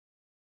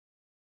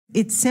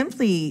It's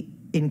simply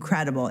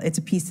incredible. It's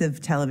a piece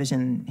of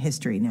television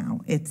history now.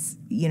 It's,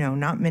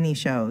 not many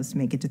shows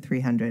make it to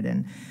 300.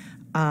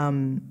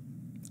 And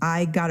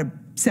I got a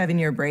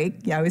 7-year break.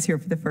 Yeah, I was here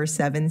for the first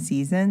 7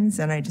 seasons,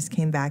 and I just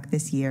came back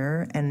this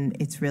year, and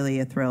it's really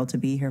a thrill to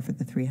be here for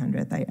the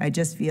 300th. I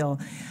just feel,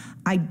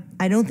 I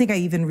don't think I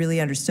even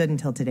really understood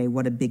until today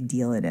what a big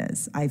deal it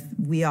is.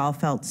 We all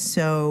felt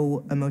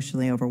so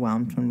emotionally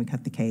overwhelmed when we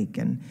cut the cake,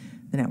 and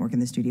the network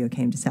and the studio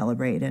came to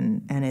celebrate,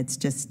 and it's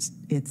just,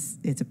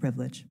 it's a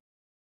privilege.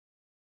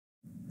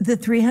 The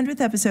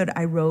 300th episode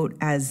I wrote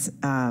as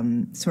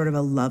sort of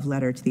a love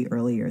letter to the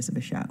early years of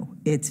a show.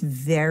 It's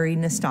very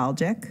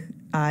nostalgic.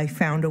 I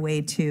found a way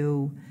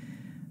to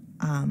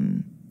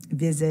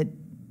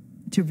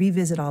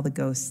revisit all the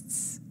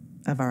ghosts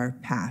of our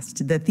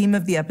past. The theme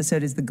of the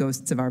episode is the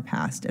ghosts of our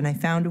past, and I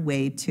found a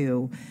way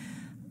to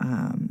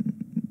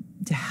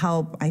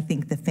help, I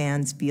think, the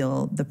fans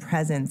feel the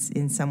presence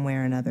in some way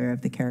or another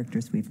of the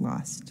characters we've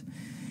lost.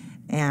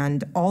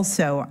 And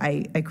also,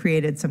 I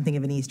created something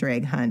of an Easter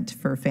egg hunt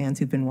for fans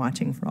who've been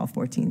watching for all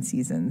 14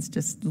 seasons,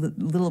 just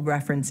little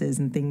references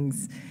and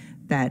things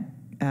that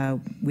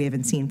we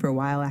haven't seen for a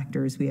while,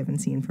 actors we haven't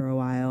seen for a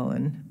while,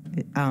 and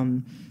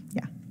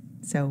yeah.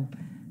 So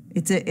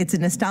it's a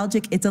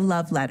nostalgic, it's a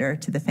love letter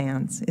to the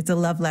fans. It's a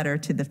love letter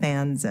to the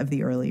fans of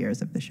the early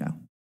years of the show.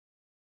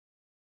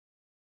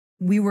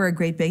 We were a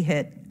great big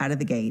hit out of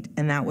the gate,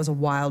 and that was a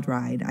wild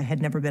ride. I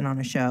had never been on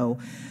a show.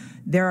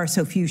 There are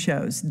so few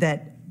shows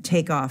that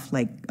take off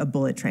like a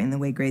bullet train the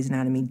way Grey's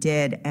Anatomy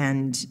did,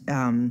 and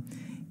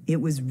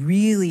it was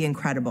really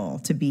incredible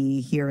to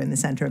be here in the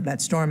center of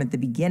that storm at the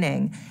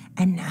beginning.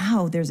 And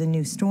now there's a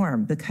new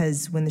storm,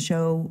 because when the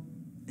show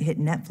hit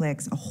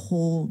Netflix, a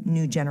whole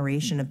new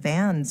generation of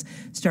fans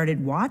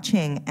started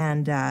watching,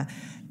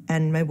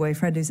 and my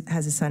boyfriend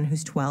has a son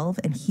who's 12,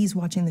 and he's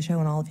watching the show,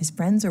 and all of his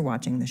friends are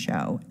watching the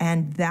show.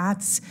 And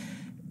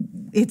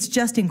it's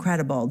just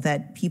incredible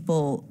that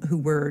people who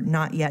were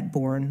not yet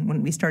born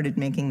when we started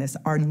making this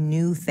are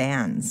new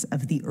fans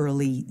of the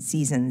early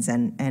seasons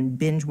and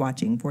binge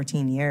watching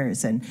 14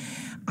 years. And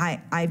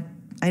I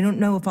don't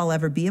know if I'll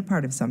ever be a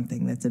part of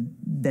something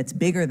that's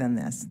bigger than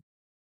this.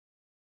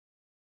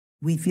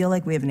 We feel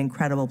like we have an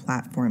incredible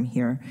platform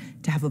here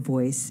to have a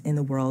voice in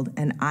the world,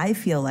 and I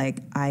feel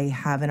like I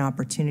have an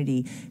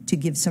opportunity to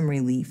give some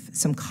relief,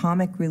 some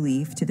comic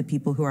relief to the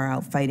people who are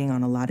out fighting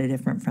on a lot of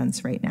different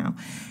fronts right now.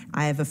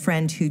 I have a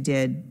friend who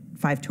did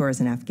 5 tours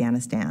in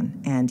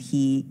Afghanistan, and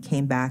he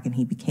came back and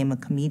he became a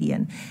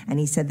comedian. And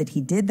he said that he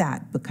did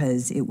that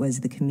because it was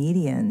the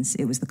comedians,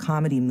 it was the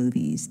comedy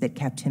movies that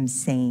kept him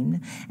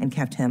sane and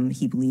kept him,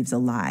 he believes,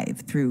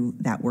 alive through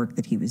that work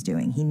that he was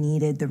doing. He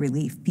needed the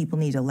relief. People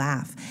need to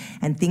laugh.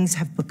 And things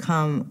have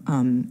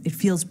become, it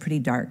feels pretty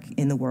dark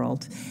in the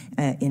world,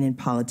 in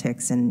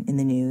politics and in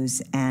the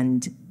news.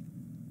 And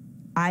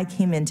I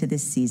came into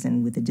this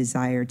season with a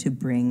desire to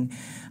bring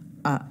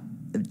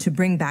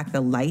back the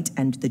light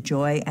and the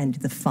joy and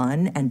the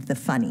fun and the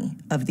funny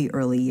of the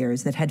early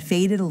years that had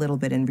faded a little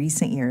bit in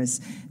recent years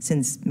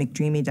since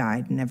McDreamy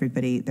died and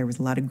there was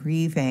a lot of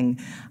grieving.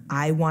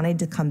 I wanted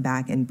to come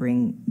back and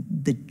bring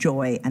the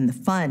joy and the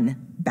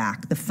fun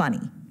back, the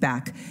funny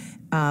back,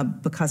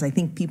 because I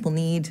think people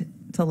need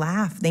to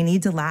laugh. They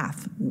need to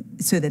laugh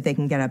so that they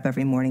can get up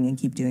every morning and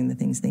keep doing the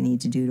things they need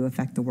to do to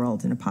affect the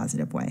world in a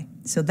positive way.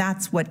 So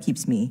that's what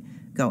keeps me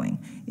going.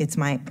 It's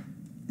my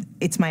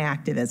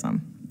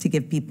activism, to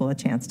give people a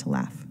chance to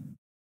laugh.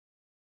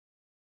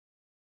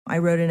 I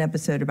wrote an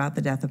episode about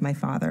the death of my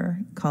father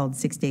called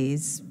 6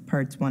 Days,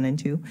 Parts 1 and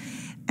 2.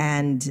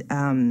 And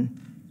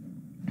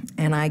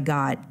I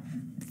got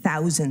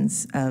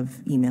thousands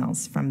of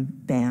emails from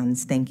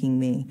fans thanking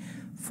me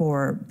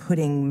for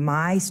putting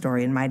my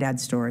story and my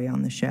dad's story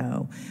on the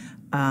show,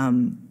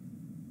 and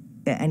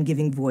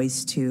giving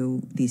voice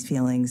to these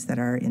feelings that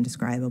are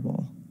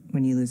indescribable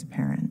when you lose a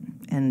parent.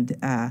 And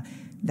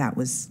that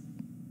was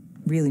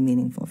really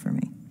meaningful for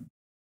me.